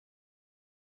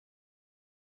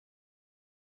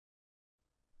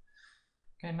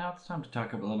Okay, now it's time to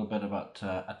talk a little bit about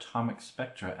atomic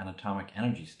spectra and atomic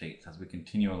energy states as we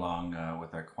continue along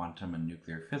with our quantum and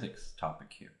nuclear physics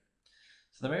topic here.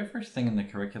 So the very first thing in the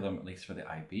curriculum, at least for the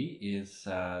IB, is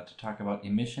to talk about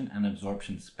emission and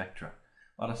absorption spectra.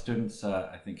 A lot of students,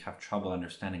 I think, have trouble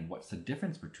understanding what's the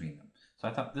difference between them. So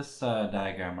I thought this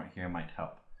diagram right here might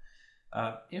help.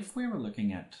 If we were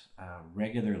looking at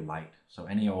regular light, so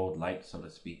any old light, so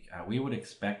to speak, we would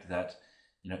expect that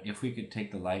if we could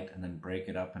take the light and then break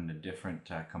it up into different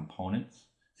components.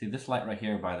 See, this light right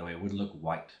here, by the way, would look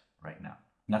white right now.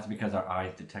 And that's because our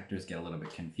eyes detectors get a little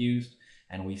bit confused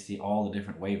and we see all the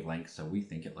different wavelengths, so we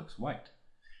think it looks white.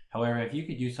 However, if you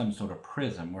could use some sort of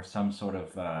prism or some sort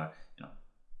of,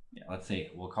 let's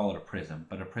say we'll call it a prism,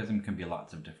 but a prism can be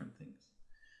lots of different things.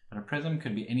 But a prism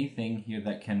could be anything here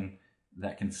that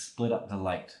can split up the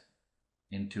light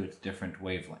into its different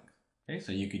wavelengths. Okay,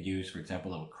 so you could use, for example,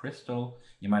 a little crystal.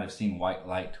 You might have seen white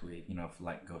light. If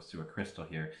light goes through a crystal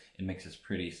here, it makes this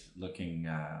pretty looking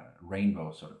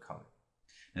rainbow sort of color.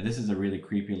 Now this is a really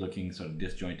creepy looking sort of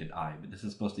disjointed eye, but this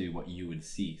is supposed to be what you would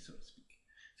see, so to speak.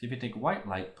 So if you take white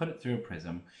light, put it through a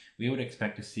prism, we would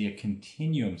expect to see a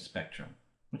continuum spectrum,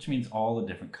 which means all the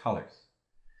different colors.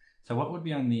 So what would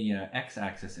be on the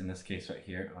x-axis in this case right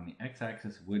here? On the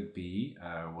x-axis would be,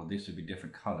 this would be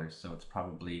different colors, so it's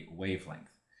probably wavelength.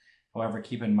 However,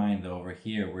 keep in mind though, over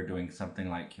here we're doing something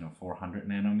like 400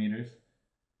 nanometers,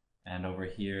 and over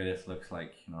here this looks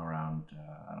like around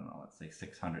I don't know, let's say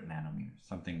 600 nanometers,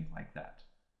 something like that.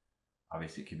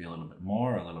 Obviously, it could be a little bit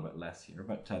more, or a little bit less here,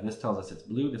 but this tells us it's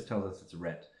blue. This tells us it's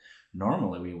red.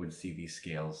 Normally, we would see these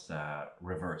scales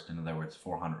reversed. In other words,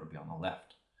 400 would be on the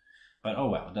left. But oh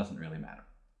well, it doesn't really matter.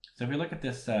 So if we look at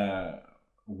this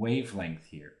wavelength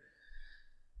here.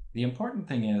 The important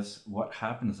thing is what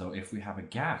happens though if we have a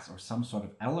gas or some sort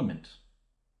of element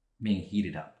being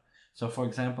heated up. So for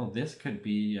example, this could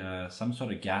be some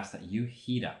sort of gas that you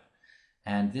heat up.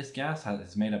 And this gas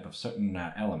is made up of certain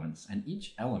elements, and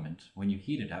each element, when you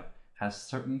heat it up, has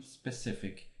certain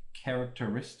specific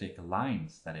characteristic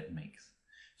lines that it makes.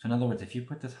 So in other words, if you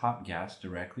put this hot gas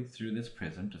directly through this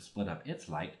prism to split up its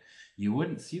light, you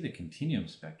wouldn't see the continuum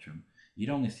spectrum. You'd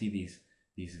only see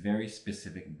these very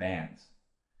specific bands.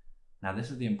 Now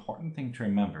this is the important thing to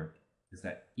remember, is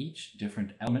that each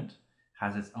different element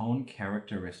has its own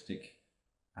characteristic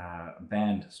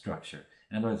band structure.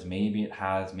 In other words, maybe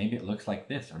it looks like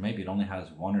this, or maybe it only has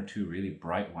one or two really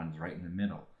bright ones right in the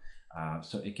middle.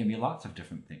 So it can be lots of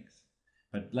different things.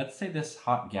 But let's say this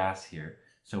hot gas here,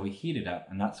 so we heat it up,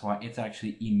 and that's why it's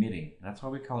actually emitting. That's why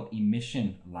we call it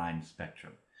emission line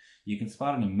spectrum. You can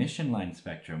spot an emission line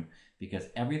spectrum because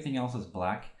everything else is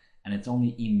black, and it's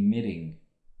only emitting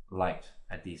light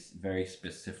at these very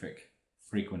specific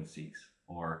frequencies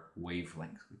or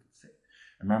wavelengths, we could say.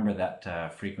 Remember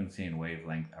that frequency and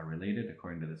wavelength are related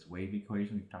according to this wave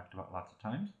equation we've talked about lots of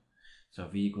times. So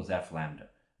V equals F lambda.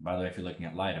 By the way, if you're looking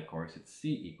at light, of course, it's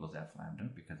C equals F lambda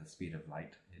because the speed of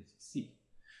light is C.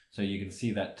 So you can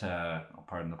see that,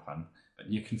 pardon the pun, but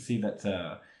you can see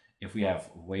that if we have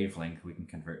wavelength, we can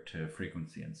convert to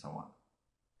frequency and so on.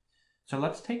 So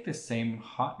let's take this same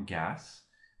hot gas.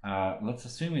 Let's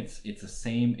assume it's the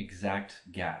same exact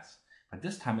gas, but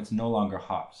this time it's no longer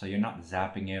hot. So you're not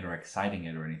zapping it or exciting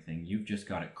it or anything. You've just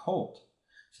got it cold.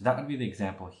 So that would be the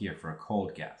example here for a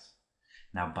cold gas.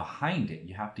 Now behind it,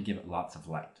 you have to give it lots of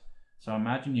light. So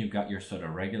imagine you've got your sort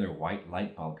of regular white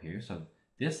light bulb here. So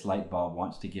this light bulb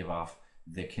wants to give off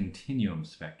the continuum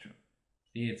spectrum.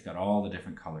 See, it's got all the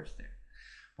different colors there.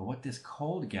 But what this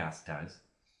cold gas does,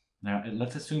 now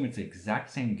let's assume it's the exact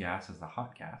same gas as the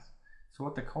hot gas. So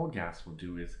what the cold gas will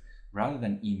do is, rather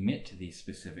than emit these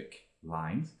specific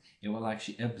lines, it will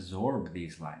actually absorb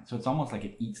these lines. So it's almost like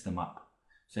it eats them up.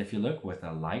 So if you look with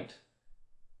a light,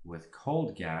 with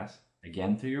cold gas,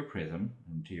 again through your prism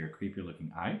and to your creepy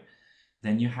looking eye,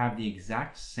 then you have the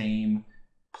exact same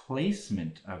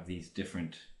placement of these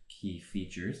different key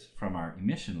features from our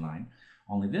emission line,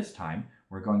 only this time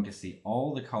we're going to see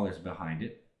all the colors behind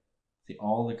it. See,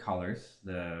 all the colors,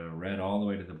 the red all the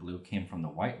way to the blue, came from the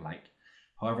white light.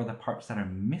 However, the parts that are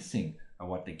missing are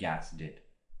what the gas did.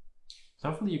 So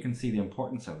hopefully you can see the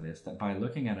importance of this, that by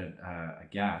looking at a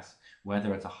gas,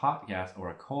 whether it's a hot gas or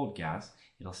a cold gas,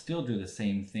 it'll still do the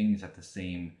same things at the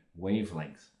same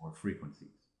wavelengths or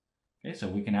frequencies. Okay, so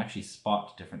we can actually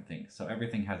spot different things. So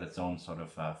everything has its own sort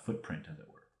of footprint, as it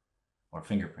were, or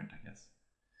fingerprint, I guess.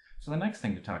 So the next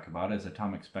thing to talk about is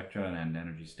atomic spectra and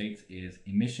energy states is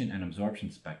emission and absorption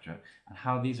spectra, and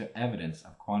how these are evidence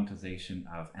of quantization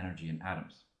of energy in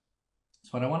atoms. So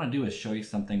what I want to do is show you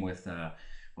something with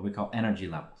what we call energy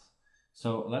levels.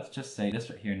 So let's just say this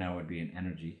right here now would be an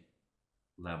energy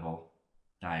level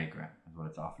diagram is what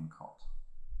it's often called.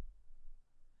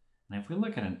 And if we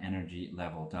look at an energy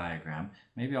level diagram,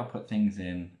 maybe I'll put things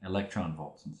in electron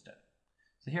volts instead.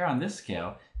 So here on this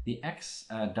scale, the x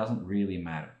doesn't really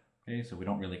matter. Okay, so we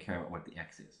don't really care about what the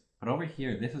x is. But over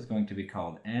here, this is going to be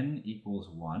called n equals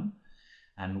 1,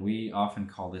 and we often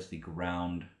call this the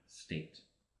ground state.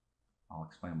 I'll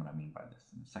explain what I mean by this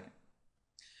in a second.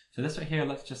 So this right here,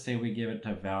 let's just say we give it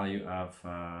a value of,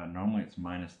 normally it's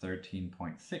minus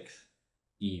 13.6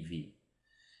 eV.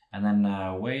 And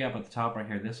then way up at the top right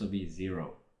here, this will be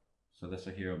 0. So this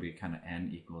right here will be kind of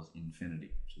n equals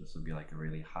infinity. So this will be like a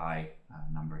really high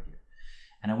number here.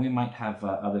 And then we might have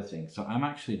other things. So I'm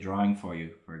actually drawing for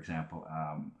you, for example,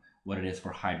 what it is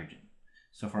for hydrogen.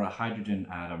 So for a hydrogen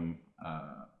atom,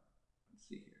 let's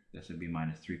see here, this would be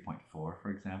minus 3.4, for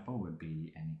example, would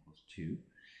be n equals 2.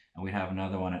 And we have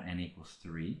another one at n equals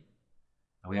 3.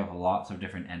 And we have lots of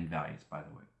different n values, by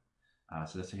the way.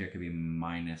 So this here could be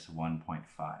minus 1.5.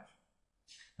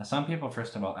 Now some people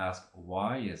first of all ask,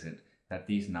 why is it that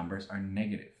these numbers are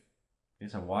negative? Okay,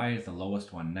 so why is the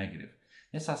lowest one negative?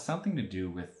 This has something to do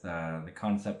with the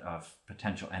concept of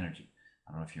potential energy.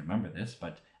 I don't know if you remember this,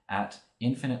 but at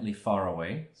infinitely far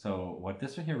away, so what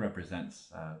this right here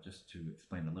represents, just to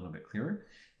explain a little bit clearer,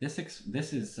 this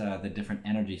is the different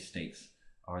energy states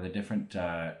or the different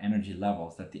energy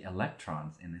levels that the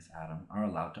electrons in this atom are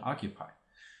allowed to occupy.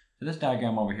 So this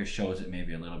diagram over here shows it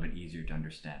maybe a little bit easier to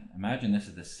understand. Imagine this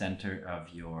is the center of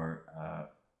your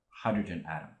hydrogen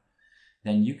atom.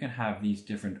 Then you can have these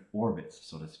different orbits,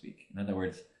 so to speak. In other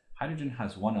words, hydrogen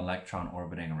has one electron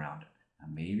orbiting around it.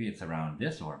 And maybe it's around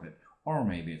this orbit, or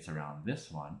maybe it's around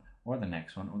this one, or the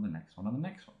next one, or the next one, or the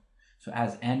next one. So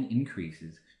as n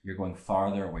increases, you're going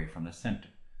farther away from the center.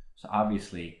 So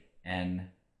obviously, n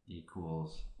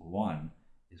equals 1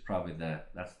 is probably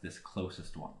that's this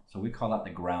closest one. So we call that the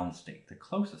ground state, the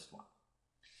closest one.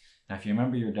 Now, if you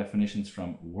remember your definitions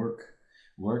from work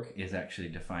is actually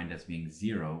defined as being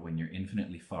 0 when you're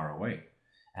infinitely far away.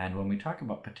 And when we talk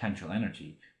about potential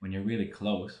energy, when you're really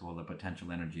close, well, the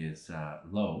potential energy is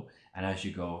low, and as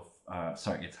you go,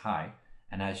 it's high,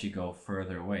 and as you go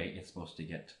further away, it's supposed to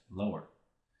get lower.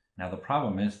 Now, the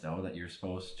problem is, though, that you're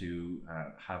supposed to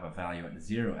have a value at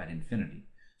 0 at infinity.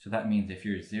 So that means if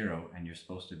you're 0 and you're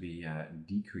supposed to be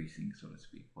decreasing, so to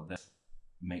speak, well, this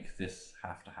makes this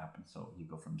have to happen. So you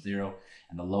go from 0,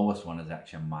 and the lowest one is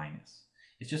actually a minus.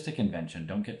 It's just a convention.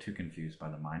 Don't get too confused by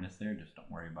the minus there. Just don't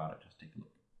worry about it. Just take a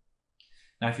look.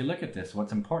 Now, if you look at this,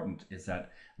 what's important is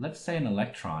that, let's say an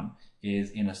electron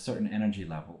is in a certain energy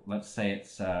level. Let's say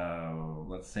it's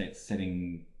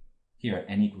sitting here at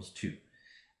n equals 2.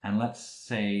 And let's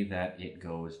say that it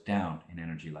goes down in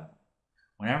energy level.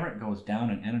 Whenever it goes down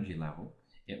in energy level,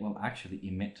 it will actually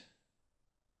emit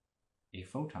a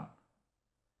photon.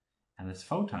 And this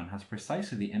photon has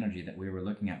precisely the energy that we were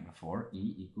looking at before,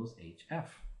 E equals hf.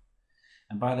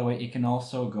 And by the way, it can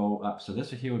also go up. So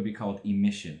this here would be called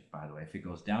emission, by the way. If it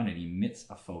goes down, it emits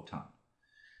a photon.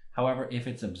 However, if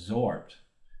it's absorbed,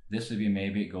 this would be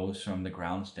maybe it goes from the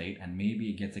ground state and maybe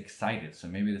it gets excited. So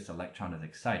maybe this electron is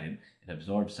excited. It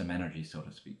absorbs some energy, so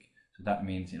to speak. So that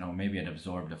means, maybe it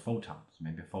absorbed a photon. So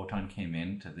maybe a photon came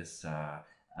into this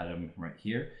atom right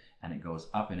here, and it goes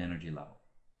up in energy level.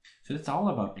 So it's all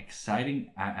about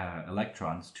exciting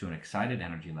electrons to an excited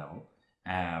energy level.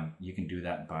 You can do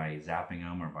that by zapping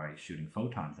them or by shooting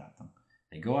photons at them.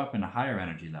 They go up in a higher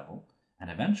energy level,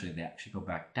 and eventually they actually go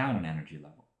back down in energy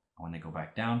level. And when they go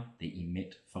back down, they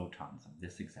emit photons of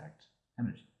this exact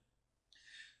energy.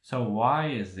 So why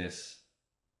is this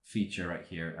feature right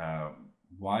here,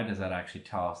 why does that actually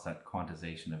tell us that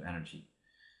quantization of energy?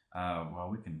 Well,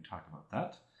 we can talk about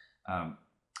that.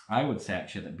 I would say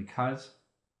actually that because,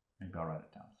 maybe I'll write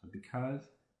it down. So because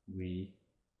we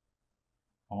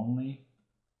only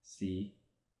see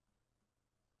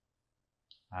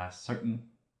certain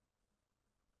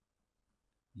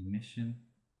emission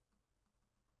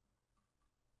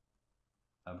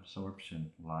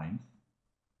absorption lines,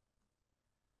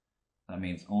 that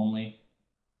means only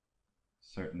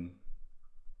certain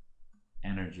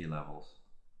energy levels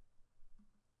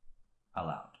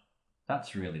allowed.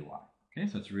 That's really why. Okay,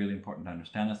 so it's really important to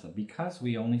understand this, that because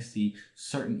we only see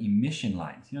certain emission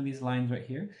lines, these lines right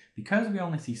here, because we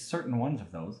only see certain ones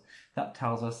of those, that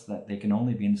tells us that they can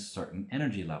only be in certain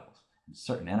energy levels. And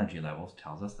certain energy levels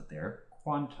tells us that they're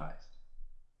quantized.